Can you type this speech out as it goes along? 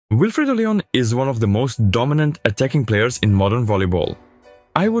Wilfredo Leon is one of the most dominant attacking players in modern volleyball.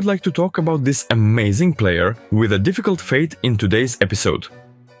 I would like to talk about this amazing player with a difficult fate in today's episode.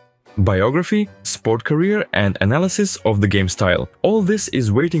 Biography, sport career and analysis of the game style. All this is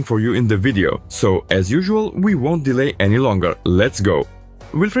waiting for you in the video, so as usual we won't delay any longer, let's go!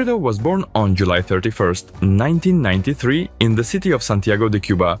 Wilfredo was born on July 31st, 1993 in the city of Santiago de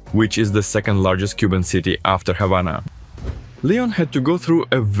Cuba, which is the second largest Cuban city after Havana. Leon had to go through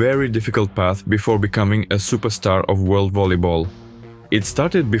a very difficult path before becoming a superstar of world volleyball. It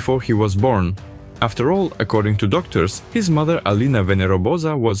started before he was born. After all, according to doctors, his mother Alina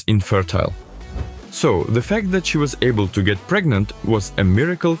Veneroboza was infertile. So, the fact that she was able to get pregnant was a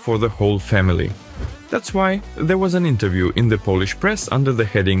miracle for the whole family. That's why there was an interview in the Polish press under the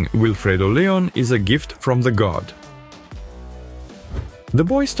heading "Wilfredo Leon is a gift from the God." The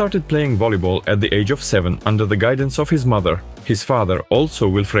boy started playing volleyball at the age of 7 under the guidance of his mother. His father, also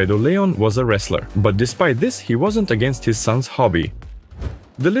Wilfredo Leon, was a wrestler, but despite this he wasn't against his son's hobby.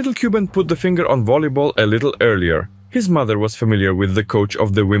 The little Cuban put the finger on volleyball a little earlier. His mother was familiar with the coach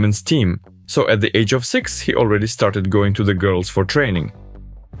of the women's team, so at the age of 6 he already started going to the girls for training.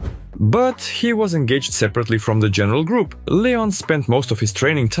 But he was engaged separately from the general group. Leon spent most of his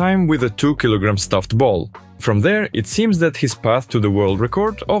training time with a 2-kilogram stuffed ball. From there, it seems that his path to the world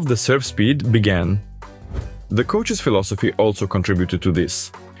record of the serve speed began. The coach's philosophy also contributed to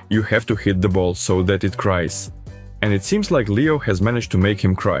this. You have to hit the ball so that it cries. And it seems like Leo has managed to make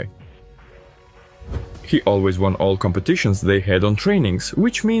him cry. He always won all competitions they had on trainings,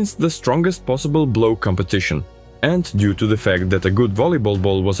 which means the strongest possible blow competition. And due to the fact that a good volleyball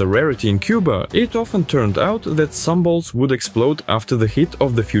ball was a rarity in Cuba, it often turned out that some balls would explode after the hit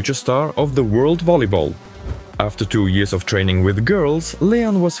of the future star of the world volleyball. After 2 years of training with girls,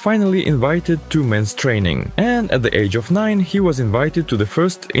 Leon was finally invited to men's training, and at the age of 9 he was invited to the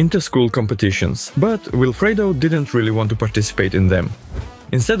first inter-school competitions, but Wilfredo didn't really want to participate in them.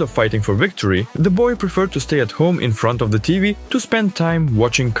 Instead of fighting for victory, the boy preferred to stay at home in front of the TV to spend time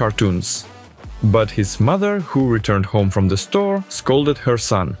watching cartoons. But his mother, who returned home from the store, scolded her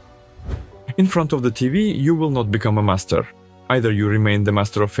son. "In front of the TV you will not become a master. Either you remain the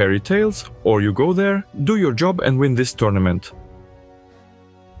master of fairy tales, or you go there, do your job and win this tournament."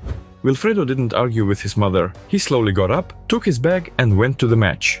 Wilfredo didn't argue with his mother. He slowly got up, took his bag and went to the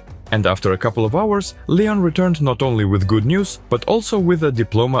match. And after a couple of hours, Leon returned not only with good news, but also with a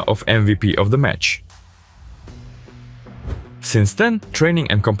diploma of MVP of the match. Since then, training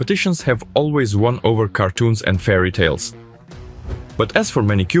and competitions have always won over cartoons and fairy tales. But as for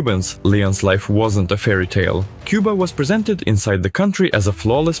many Cubans, Leon's life wasn't a fairy tale. Cuba was presented inside the country as a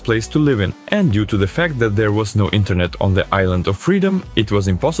flawless place to live in, and due to the fact that there was no internet on the island of freedom, it was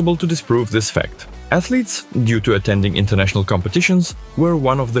impossible to disprove this fact. Athletes, due to attending international competitions, were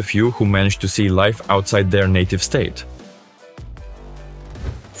one of the few who managed to see life outside their native state.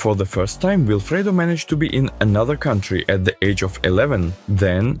 For the first time, Wilfredo managed to be in another country at the age of 11.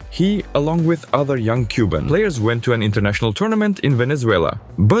 Then, he, along with other young Cuban players, went to an international tournament in Venezuela.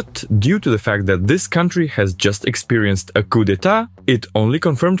 But due to the fact that this country has just experienced a coup d'etat, it only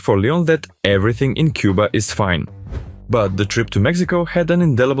confirmed for Leon that everything in Cuba is fine. But the trip to Mexico had an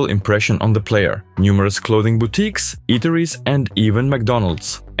indelible impression on the player. Numerous clothing boutiques, eateries and even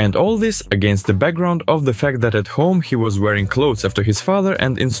McDonald's. And all this against the background of the fact that at home he was wearing clothes after his father,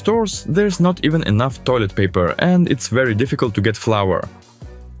 and in stores there's not even enough toilet paper and it's very difficult to get flour.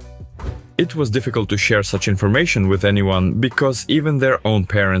 It was difficult to share such information with anyone because even their own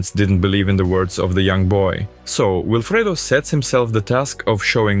parents didn't believe in the words of the young boy. So Wilfredo sets himself the task of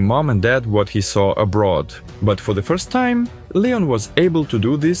showing mom and dad what he saw abroad. But for the first time, Leon was able to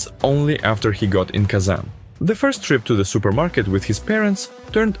do this only after he got in Kazan. The first trip to the supermarket with his parents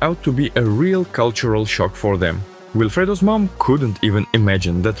turned out to be a real cultural shock for them. Wilfredo's mom couldn't even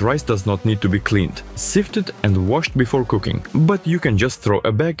imagine that rice does not need to be cleaned, sifted and washed before cooking, but you can just throw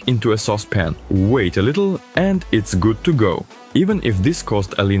a bag into a saucepan, wait a little and it's good to go. Even if this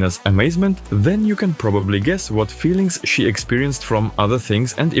caused Alina's amazement, then you can probably guess what feelings she experienced from other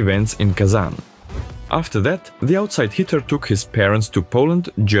things and events in Kazan. After that, the outside hitter took his parents to Poland,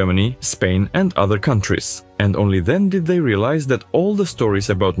 Germany, Spain and other countries. And only then did they realize that all the stories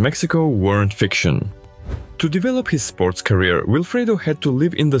about Mexico weren't fiction. To develop his sports career, Wilfredo had to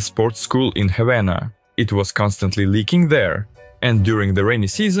live in the sports school in Havana. It was constantly leaking there. And during the rainy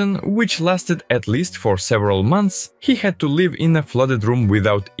season, which lasted at least for several months, he had to live in a flooded room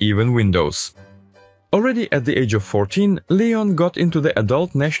without even windows. Already at the age of 14, Leon got into the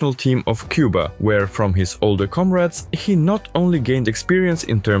adult national team of Cuba, where from his older comrades he not only gained experience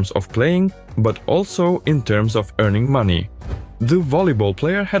in terms of playing, but also in terms of earning money. The volleyball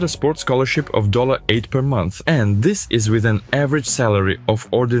player had a sports scholarship of $8 per month, and this is with an average salary of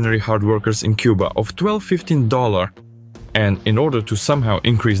ordinary hard workers in Cuba of $12–15. And in order to somehow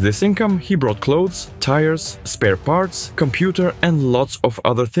increase this income, he brought clothes, tires, spare parts, computer and lots of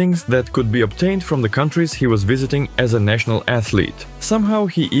other things that could be obtained from the countries he was visiting as a national athlete. Somehow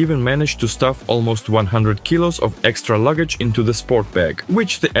he even managed to stuff almost 100 kilos of extra luggage into the sport bag,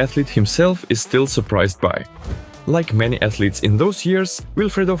 which the athlete himself is still surprised by. Like many athletes in those years,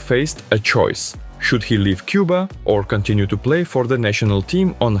 Wilfredo faced a choice. Should he leave Cuba or continue to play for the national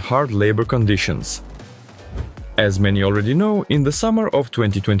team on hard labor conditions? As many already know, in the summer of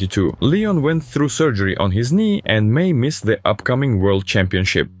 2022, Leon went through surgery on his knee and may miss the upcoming World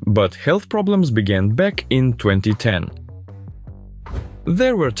Championship, but health problems began back in 2010.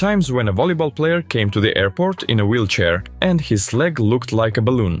 There were times when a volleyball player came to the airport in a wheelchair and his leg looked like a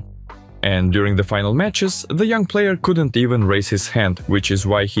balloon. And during the final matches, the young player couldn't even raise his hand, which is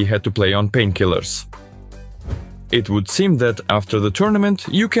why he had to play on painkillers. It would seem that after the tournament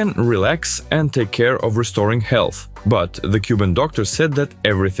you can relax and take care of restoring health, but the Cuban doctor said that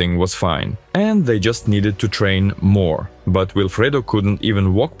everything was fine, and they just needed to train more. But Wilfredo couldn't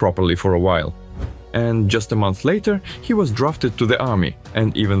even walk properly for a while. And just a month later he was drafted to the army,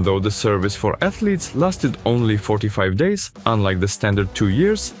 and even though the service for athletes lasted only 45 days, unlike the standard 2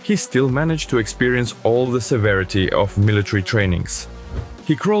 years, he still managed to experience all the severity of military trainings.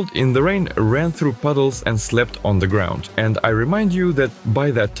 He crawled in the rain, ran through puddles and slept on the ground. And I remind you that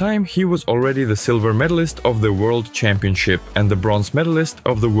by that time he was already the silver medalist of the World Championship and the bronze medalist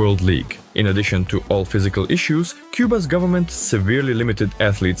of the World League. In addition to all physical issues, Cuba's government severely limited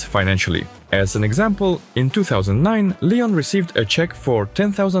athletes financially. As an example, in 2009, Leon received a check for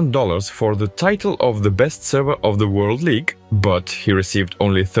 $10,000 for the title of the best server of the World League, but he received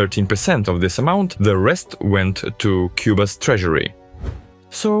only 13% of this amount. The rest went to Cuba's treasury.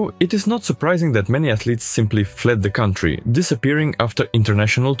 So, it is not surprising that many athletes simply fled the country, disappearing after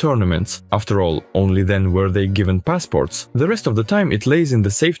international tournaments. After all, only then were they given passports. The rest of the time it lays in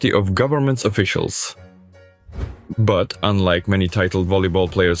the safety of government's officials. But, unlike many titled volleyball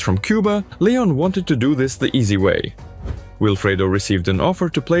players from Cuba, Leon wanted to do this the easy way. Wilfredo received an offer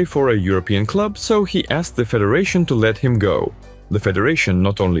to play for a European club, so he asked the federation to let him go. The federation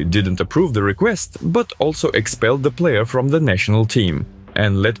not only didn't approve the request, but also expelled the player from the national team.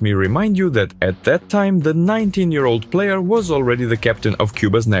 And let me remind you that at that time the 19-year-old player was already the captain of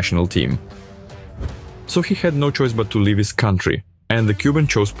Cuba's national team. So he had no choice but to leave his country, and the Cuban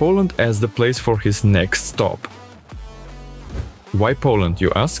chose Poland as the place for his next stop. Why Poland,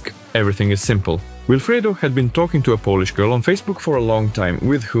 you ask? Everything is simple. Wilfredo had been talking to a Polish girl on Facebook for a long time,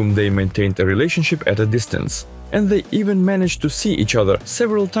 with whom they maintained a relationship at a distance. And they even managed to see each other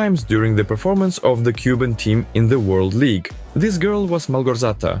several times during the performance of the Cuban team in the World League. This girl was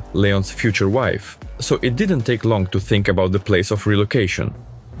Malgorzata, Leon's future wife, so it didn't take long to think about the place of relocation.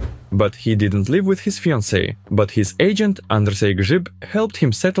 But he didn't live with his fiancée, but his agent Andrzej Grzyb helped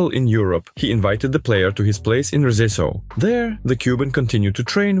him settle in Europe. He invited the player to his place in Rzeszów. There, the Cuban continued to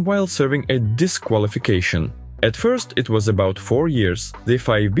train while serving a disqualification. At first it was about 4 years. The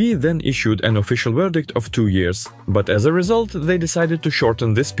 5B then issued an official verdict of 2 years, but as a result they decided to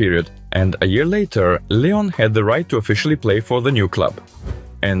shorten this period, and a year later Leon had the right to officially play for the new club.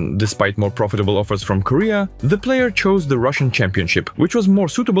 And despite more profitable offers from Korea, the player chose the Russian Championship, which was more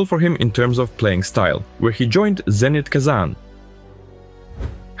suitable for him in terms of playing style, where he joined Zenit Kazan.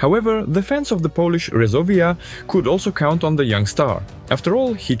 However, the fans of the Polish Rzeszów could also count on the young star. After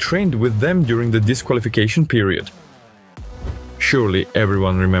all, he trained with them during the disqualification period. Surely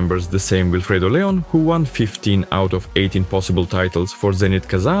everyone remembers the same Wilfredo Leon, who won 15 out of 18 possible titles for Zenit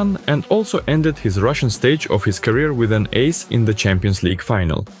Kazan and also ended his Russian stage of his career with an ace in the Champions League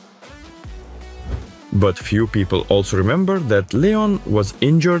final. But few people also remember that Leon was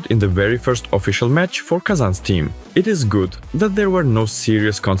injured in the very first official match for Kazan's team. It is good that there were no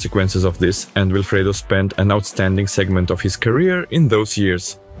serious consequences of this, and Wilfredo spent an outstanding segment of his career in those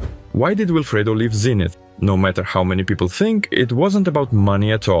years. Why did Wilfredo leave Zenit? No matter how many people think, it wasn't about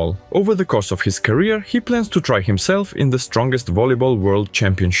money at all. Over the course of his career, he plans to try himself in the strongest volleyball world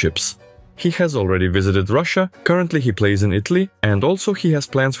championships. He has already visited Russia, currently he plays in Italy, and also he has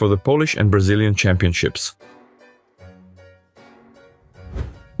plans for the Polish and Brazilian championships.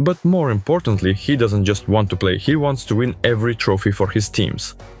 But more importantly, he doesn't just want to play, he wants to win every trophy for his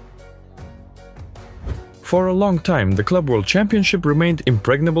teams. For a long time, the Club World Championship remained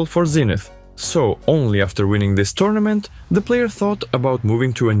impregnable for Zenit. So, only after winning this tournament, the player thought about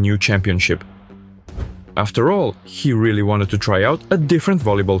moving to a new championship. After all, he really wanted to try out a different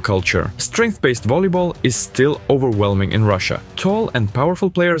volleyball culture. Strength-based volleyball is still overwhelming in Russia. Tall and powerful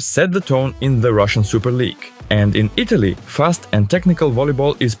players set the tone in the Russian Super League. And in Italy, fast and technical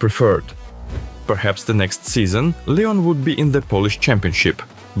volleyball is preferred. Perhaps the next season, Leon would be in the Polish Championship.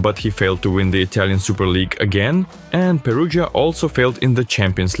 But he failed to win the Italian Super League again, and Perugia also failed in the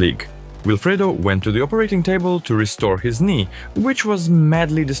Champions League. Wilfredo went to the operating table to restore his knee, which was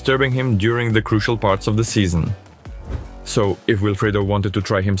madly disturbing him during the crucial parts of the season. So, if Wilfredo wanted to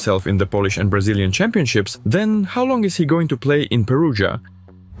try himself in the Polish and Brazilian championships, then how long is he going to play in Perugia?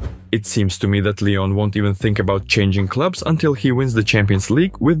 It seems to me that Leon won't even think about changing clubs until he wins the Champions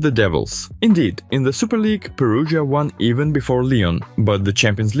League with the Devils. Indeed, in the Super League, Perugia won even before Leon, but the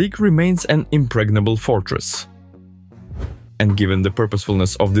Champions League remains an impregnable fortress. And given the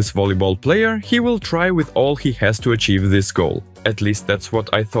purposefulness of this volleyball player, he will try with all he has to achieve this goal. At least that's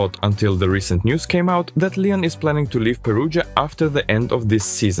what I thought until the recent news came out that Leon is planning to leave Perugia after the end of this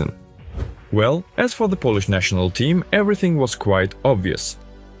season. Well, as for the Polish national team, everything was quite obvious.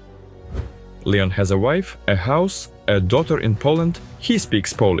 Leon has a wife, a house, a daughter in Poland, he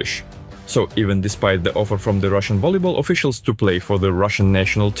speaks Polish. So even despite the offer from the Russian volleyball officials to play for the Russian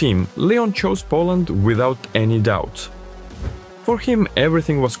national team, Leon chose Poland without any doubt. For him,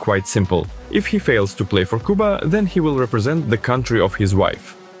 everything was quite simple. If he fails to play for Cuba, then he will represent the country of his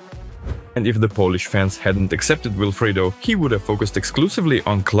wife. And if the Polish fans hadn't accepted Wilfredo, he would have focused exclusively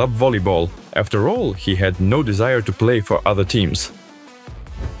on club volleyball. After all, he had no desire to play for other teams.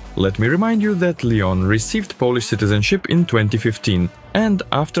 Let me remind you that Leon received Polish citizenship in 2015, and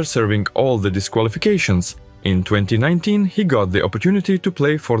after serving all the disqualifications, in 2019 he got the opportunity to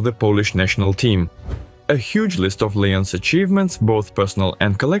play for the Polish national team. A huge list of Leon's achievements, both personal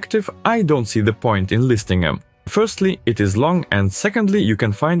and collective. I don't see the point in listing them. Firstly, it is long, and secondly, you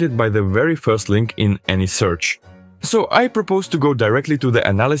can find it by the very first link in any search. So I propose to go directly to the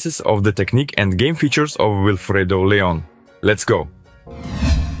analysis of the technique and game features of Wilfredo Leon. Let's go!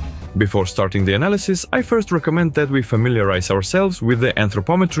 Before starting the analysis, I first recommend that we familiarize ourselves with the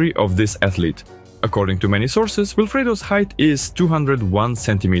anthropometry of this athlete. According to many sources, Wilfredo's height is 201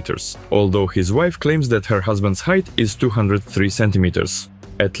 centimeters, although his wife claims that her husband's height is 203 centimeters.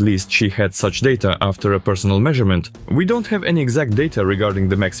 At least she had such data after a personal measurement. We don't have any exact data regarding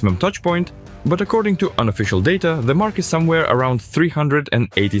the maximum touch point, but according to unofficial data, the mark is somewhere around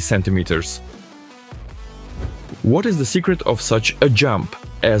 380 centimeters. What is the secret of such a jump?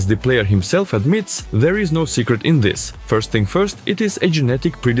 As the player himself admits, there is no secret in this. First thing first, it is a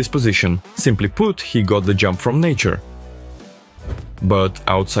genetic predisposition. Simply put, he got the jump from nature. But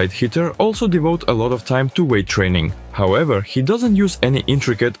outside hitter also devote a lot of time to weight training. However, he doesn't use any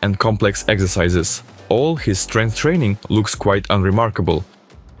intricate and complex exercises. All his strength training looks quite unremarkable.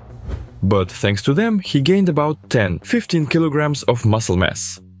 But thanks to them, he gained about 10-15 kilograms of muscle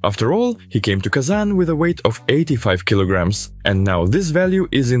mass. After all, he came to Kazan with a weight of 85 kilograms, and now this value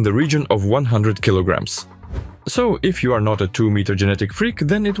is in the region of 100 kilograms. So, if you are not a 2-meter genetic freak,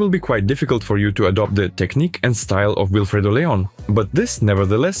 then it will be quite difficult for you to adopt the technique and style of Wilfredo Leon. But this,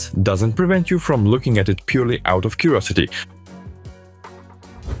 nevertheless, doesn't prevent you from looking at it purely out of curiosity.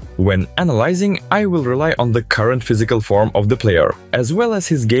 When analyzing, I will rely on the current physical form of the player, as well as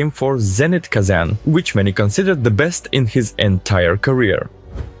his game for Zenit Kazan, which many consider the best in his entire career.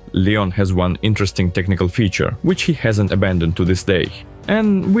 Leon has one interesting technical feature, which he hasn't abandoned to this day.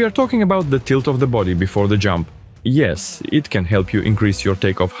 And we are talking about the tilt of the body before the jump. Yes, it can help you increase your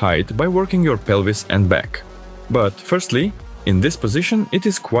takeoff height by working your pelvis and back. But firstly, in this position it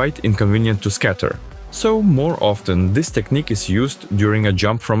is quite inconvenient to scatter. So more often this technique is used during a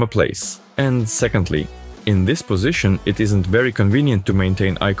jump from a place. And secondly, in this position it isn't very convenient to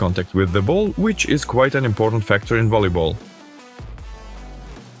maintain eye contact with the ball, which is quite an important factor in volleyball.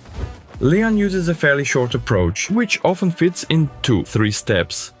 Leon uses a fairly short approach, which often fits in 2-3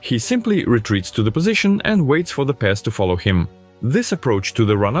 steps. He simply retreats to the position and waits for the pass to follow him. This approach to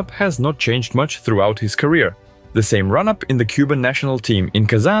the run-up has not changed much throughout his career. The same run-up in the Cuban national team, in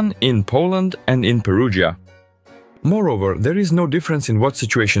Kazan, in Poland and in Perugia. Moreover, there is no difference in what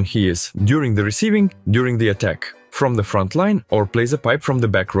situation he is, during the receiving, during the attack, from the front line or plays a pipe from the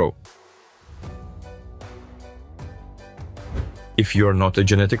back row. If you're not a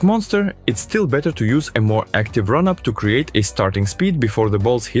genetic monster, it's still better to use a more active run-up to create a starting speed before the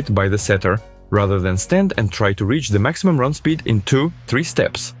ball's hit by the setter, rather than stand and try to reach the maximum run speed in 2-3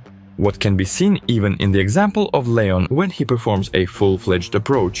 steps. What can be seen even in the example of Leon when he performs a full-fledged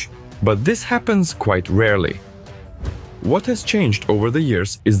approach. But this happens quite rarely. What has changed over the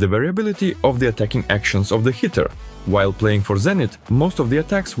years is the variability of the attacking actions of the hitter. While playing for Zenit, most of the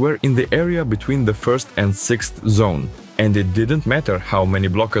attacks were in the area between the 1st and 6th zone. And it didn't matter how many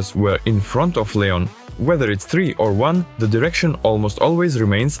blockers were in front of Leon. Whether it's 3 or 1, the direction almost always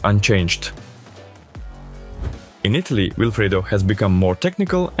remains unchanged. In Italy, Wilfredo has become more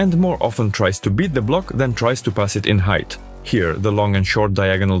technical and more often tries to beat the block than tries to pass it in height. Here, the long and short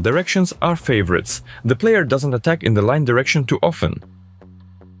diagonal directions are favorites. The player doesn't attack in the line direction too often.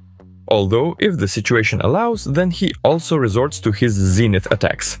 Although, if the situation allows, then he also resorts to his zenith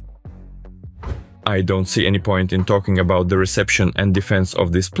attacks. I don't see any point in talking about the reception and defense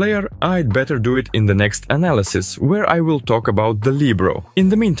of this player. I'd better do it in the next analysis, where I will talk about the libero. In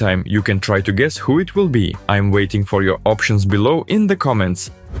the meantime, you can try to guess who it will be. I'm waiting for your options below in the comments.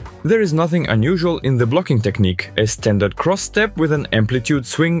 There is nothing unusual in the blocking technique, a standard cross step with an amplitude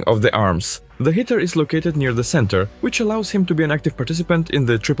swing of the arms. The hitter is located near the center, which allows him to be an active participant in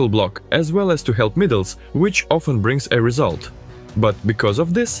the triple block, as well as to help middles, which often brings a result. But because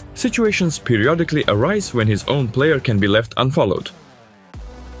of this, situations periodically arise when his own player can be left unfollowed.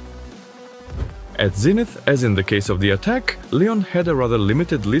 At Zenith, as in the case of the attack, Leon had a rather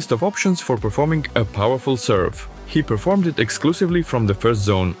limited list of options for performing a powerful serve. He performed it exclusively from the first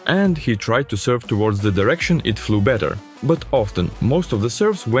zone, and he tried to serve towards the direction it flew better. But often, most of the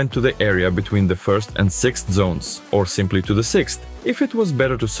serves went to the area between the 1st and 6th zones, or simply to the 6th. If it was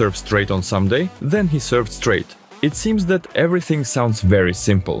better to serve straight on some day, then he served straight. It seems that everything sounds very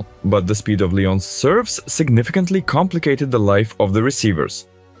simple, but the speed of Leon's serves significantly complicated the life of the receivers.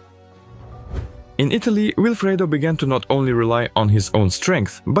 In Italy, Wilfredo began to not only rely on his own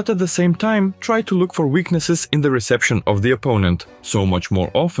strength, but at the same time try to look for weaknesses in the reception of the opponent. So much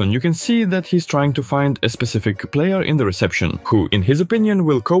more often you can see that he's trying to find a specific player in the reception, who in his opinion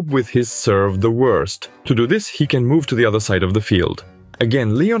will cope with his serve the worst. To do this, he can move to the other side of the field.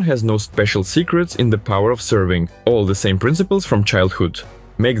 Again, Leon has no special secrets in the power of serving, all the same principles from childhood.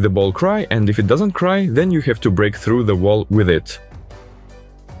 Make the ball cry, and if it doesn't cry, then you have to break through the wall with it.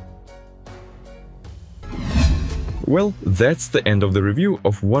 Well, that's the end of the review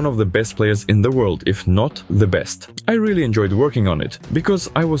of one of the best players in the world, if not the best. I really enjoyed working on it,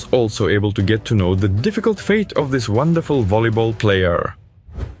 because I was also able to get to know the difficult fate of this wonderful volleyball player.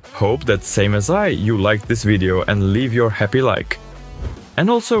 Hope that same as you liked this video and leave your happy like. And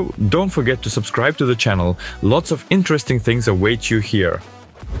also, don't forget to subscribe to the channel, lots of interesting things await you here.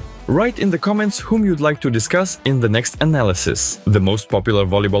 Write in the comments whom you'd like to discuss in the next analysis. The most popular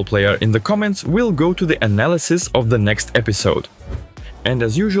volleyball player in the comments will go to the analysis of the next episode. And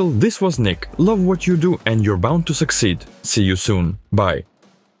as usual, this was Nick. Love what you do and you're bound to succeed. See you soon. Bye.